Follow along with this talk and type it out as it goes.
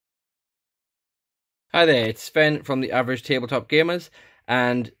Hi there, it's Sven from the Average Tabletop Gamers,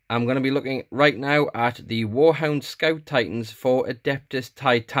 and I'm going to be looking right now at the Warhound Scout Titans for Adeptus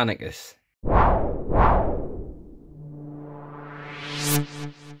Titanicus.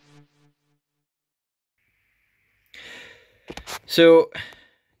 So,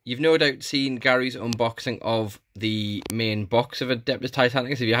 you've no doubt seen Gary's unboxing of the main box of Adeptus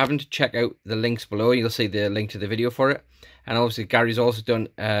Titanicus. If you haven't, check out the links below. You'll see the link to the video for it. And obviously, Gary's also done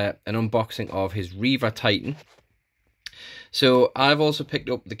an unboxing of his Reaver Titan. So I've also picked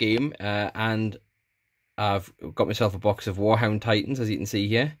up the game and I've got myself a box of Warhound Titans, as you can see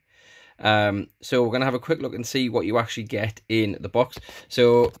here. So we're going to have a quick look and see what you actually get in the box.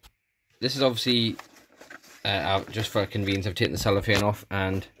 So this is obviously, just for convenience, I've taken the cellophane off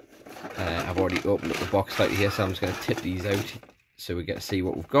and I've already opened up the box slightly here, so I'm just going to tip these out so we get to see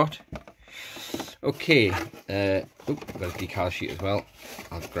what we've got. Okay, I've got a decal sheet as well.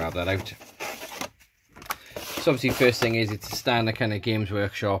 I'll grab that out. So obviously, first thing is it's a standard kind of Games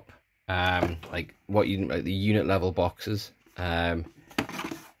Workshop, like the unit level boxes. So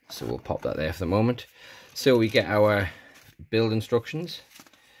we'll pop that there for the moment. So we get our build instructions.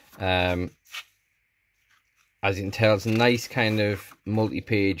 As you can tell, it's a nice kind of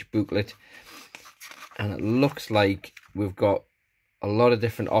multi-page booklet, and it looks like we've got a lot of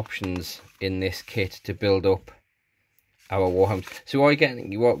different options in this kit to build up our Warhound. So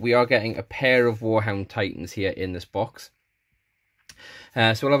we are getting a pair of Warhound Titans here in this box.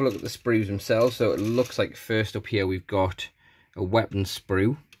 So we'll have a look at the sprues themselves. So it looks like first up here we've got a weapon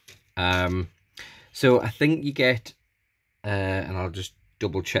sprue. So I think you get, and I'll just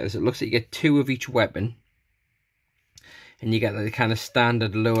double check this, it looks like you get 2 of each weapon. And you get the kind of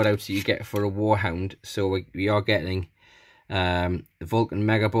standard loadout that you get for a Warhound. So we are getting the Vulcan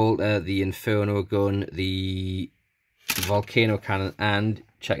Mega Bolter, the Inferno Gun, the Volcano Cannon, and,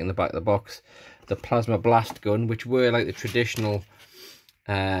 checking the back of the box, the Plasma Blast Gun, which were like the traditional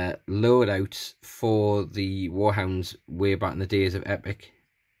loadouts for the Warhounds way back in the days of Epic.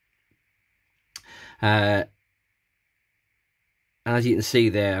 And as you can see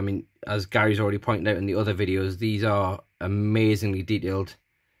there, I mean, as Gary's already pointed out in the other videos, these are amazingly detailed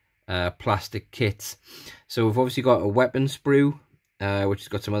plastic kits. So we've obviously got a weapon sprue, which has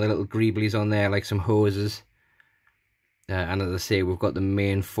got some other little greeblies on there, like some hoses. And as I say, we've got the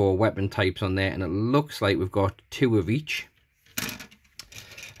main 4 weapon types on there, and it looks like we've got 2 of each.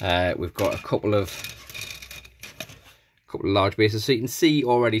 We've got a couple of large bases, so you can see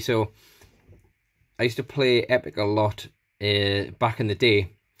already. So I used to play Epic a lot back in the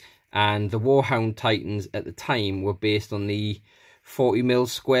day, and the Warhound Titans at the time were based on the 40mm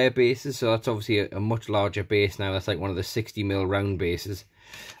square bases, so that's obviously a much larger base now. That's like one of the 60mm round bases.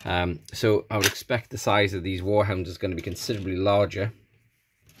 So I would expect the size of these Warhounds is going to be considerably larger.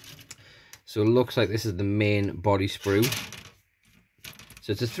 So it looks like this is the main body sprue.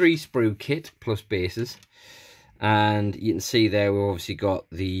 So it's a 3 sprue kit plus bases, and you can see there we've obviously got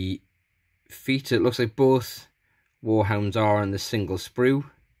the feet. So it looks like both Warhounds are on the single sprue,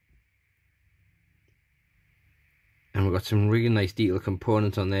 and we've got some really nice detailed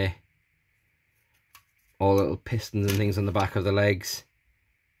components on there, all little pistons and things on the back of the legs.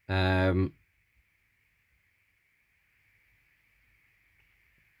 And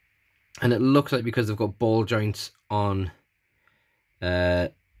it looks like, because they've got ball joints on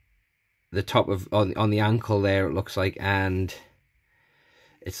the top of on the ankle there, it looks like, and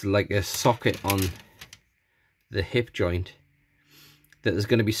it's like a socket on the hip joint, that there's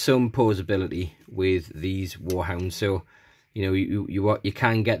going to be some posability with these Warhounds. So you know, you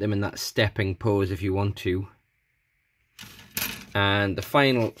can get them in that stepping pose if you want to. And the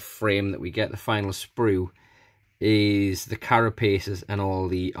final frame that we get, the final sprue, is the carapaces and all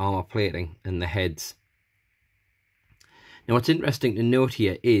the armor plating and the heads. Now what's interesting to note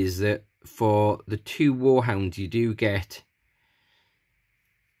here is that for the 2 Warhounds you do get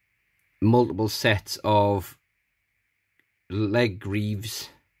multiple sets of leg greaves,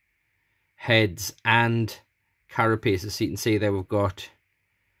 heads, and carapaces. So you can see there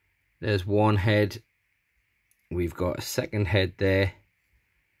there's one head, we've got a second head there,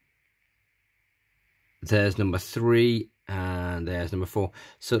 there's number 3, and there's number 4.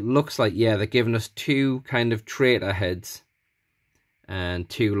 So it looks like, yeah, they're giving us 2 kind of traitor heads and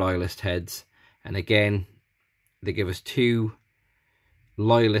 2 loyalist heads, and again they give us 2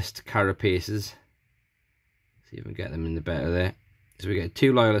 loyalist carapaces. See if we can get them in the better there. So we get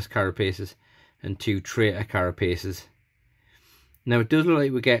 2 loyalist carapaces and 2 traitor carapaces. Now it does look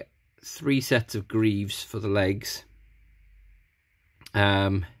like we get 3 sets of greaves for the legs.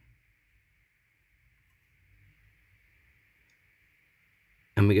 And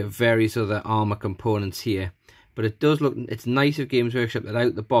and we get various other armor components here. But it does look, it's nice of Games Workshop that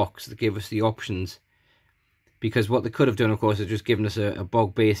out the box they give us the options, because what they could have done, of course, is just given us a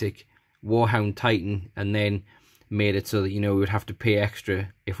bog basic Warhound Titan and then made it so that, you know, we would have to pay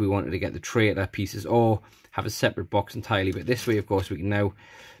extra if we wanted to get the traitor pieces, or have a separate box entirely. But this way, of course, we can now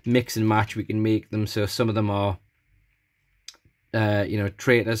mix and match. We can make them so some of them are you know,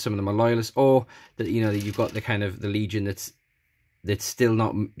 traitors, some of them are loyalists, or that, you know, that you've got the kind of the Legion that's still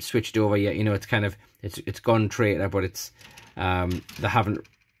not switched over yet. You know, it's kind of it's gone traitor, but it's they haven't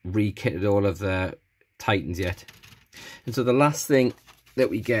re-kitted all of the Titans yet. And so the last thing that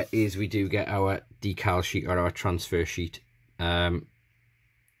we get is we do get our decal sheet, or our transfer sheet. Getting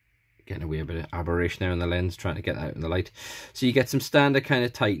away a bit of aberration there in the lens, trying to get that out in the light. So you get some standard kind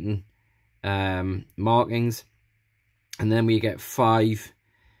of Titan markings, and then we get 5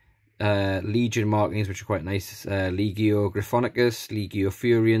 Legion markings, which are quite nice. Legio Griffonicus, Legio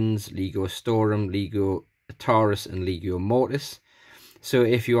Furians, Legio Storum, Legio Taurus, and Legio Mortis. So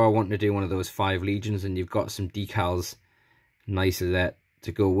if you are wanting to do one of those 5 legions, and you've got some decals nicely there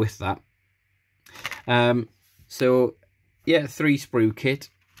to go with that. So yeah, 3 sprue kit,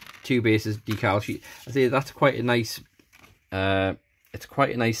 2 bases, decal sheet. I say that's quite a nice it's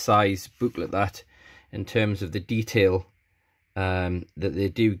quite a nice size booklet, that, in terms of the detail that they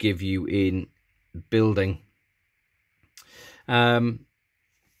do give you in building. And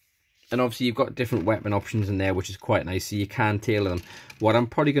obviously you've got different weapon options in there, which is quite nice, so you can tailor them. What I'm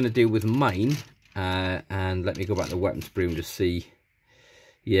probably going to do with mine, and let me go back to the weapon sprue and just see.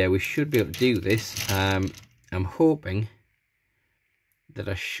 Yeah, we should be able to do this. I'm hoping that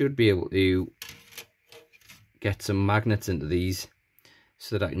I should be able to get some magnets into these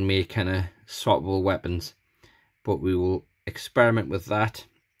so that I can make kind of swappable weapons. But we will experiment with that,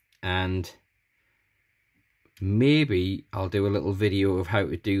 and maybe I'll do a little video of how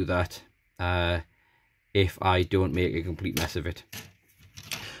to do that if I don't make a complete mess of it.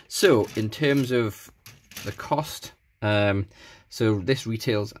 So in terms of the cost, so this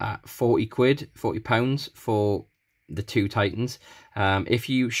retails at £40 for the 2 Titans. If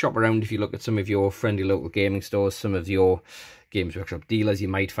you shop around, if you look at some of your friendly local gaming stores, some of your Games Workshop dealers, you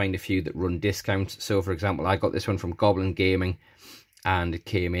might find a few that run discounts. So for example, I got this one from Goblin Gaming, and it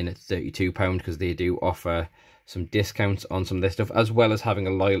came in at £32 because they do offer some discounts on some of this stuff, as well as having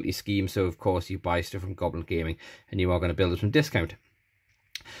a loyalty scheme. So of course you buy stuff from Goblin Gaming and you are going to build up some discount.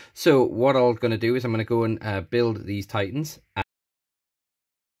 So what I'm going to do is I'm going to go and build these Titans.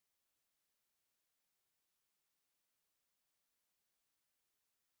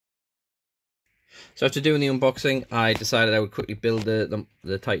 So after doing the unboxing, I decided I would quickly build the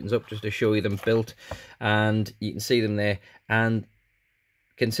Titans up just to show you them built, and you can see them there. And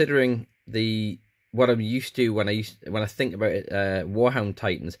considering what I'm used to when I think about it, Warhound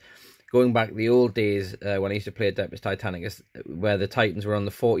Titans, going back the old days when I used to play Adeptus Titanicus, where the Titans were on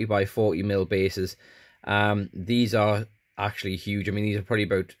the 40 by 40 mil bases, these are actually huge. I mean, these are probably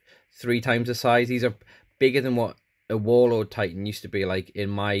about 3 times the size. These are bigger than what a Warlord Titan used to be like in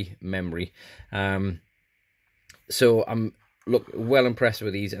my memory. So I'm well impressed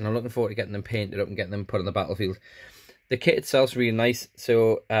with these, and I'm looking forward to getting them painted up and getting them put on the battlefield. The kit itself is really nice.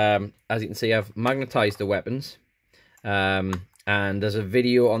 So as you can see, I've magnetized the weapons, and there's a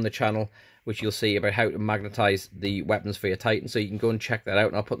video on the channel which you'll see about how to magnetize the weapons for your Titan, so you can go and check that out,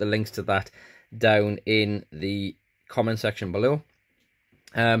 and I'll put the links to that down in the comment section below.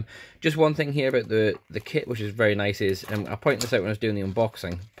 Just one thing here about the kit, which is very nice, is, and I pointed this out when I was doing the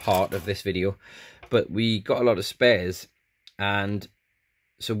unboxing part of this video, but we got a lot of spares, and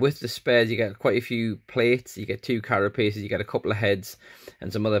so with the spares you get quite a few plates, you get 2 carapaces, you get a couple of heads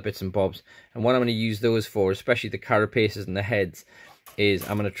and some other bits and bobs. And what I'm going to use those for, especially the carapaces and the heads, is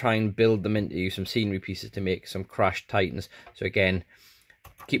I'm going to try and build them into some scenery pieces to make some crashed Titans. So again,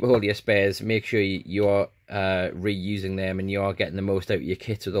 keep a hold of your spares, make sure you are reusing them, and you are getting the most out of your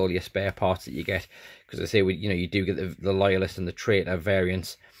kits with all your spare parts that you get, because I say, you do get the loyalist and the traitor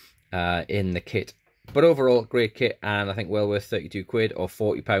variants in the kit. But overall, great kit, and I think well worth 32 quid or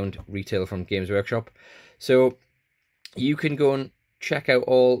 £40 retail from Games Workshop. So you can go and check out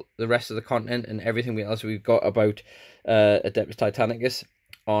all the rest of the content and everything else we've got about Adeptus Titanicus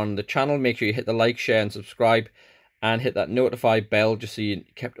on the channel. Make sure you hit the like, share and subscribe, and hit that notify bell just so you're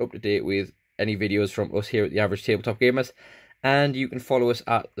kept up to date with any videos from us here at the Average Tabletop Gamers. And you can follow us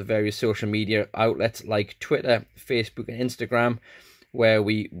at the various social media outlets like Twitter, Facebook and Instagram, where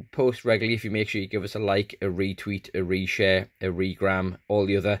we post regularly. If you make sure you give us a like, a retweet, a reshare, a regram, all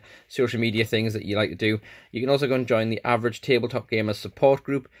the other social media things that you like to do. You can also go and join the Average Tabletop Gamers support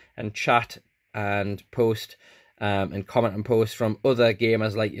group and chat and post and comment and post from other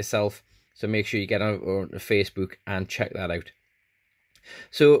gamers like yourself. So make sure you get on Facebook and check that out.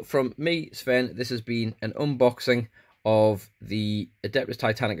 So from me, Sven, this has been an unboxing of the Adeptus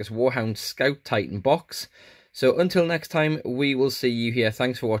Titanicus Warhound Scout Titan box. So until next time, we will see you here.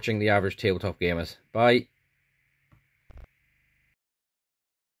 Thanks for watching The Average Tabletop Gamers. Bye.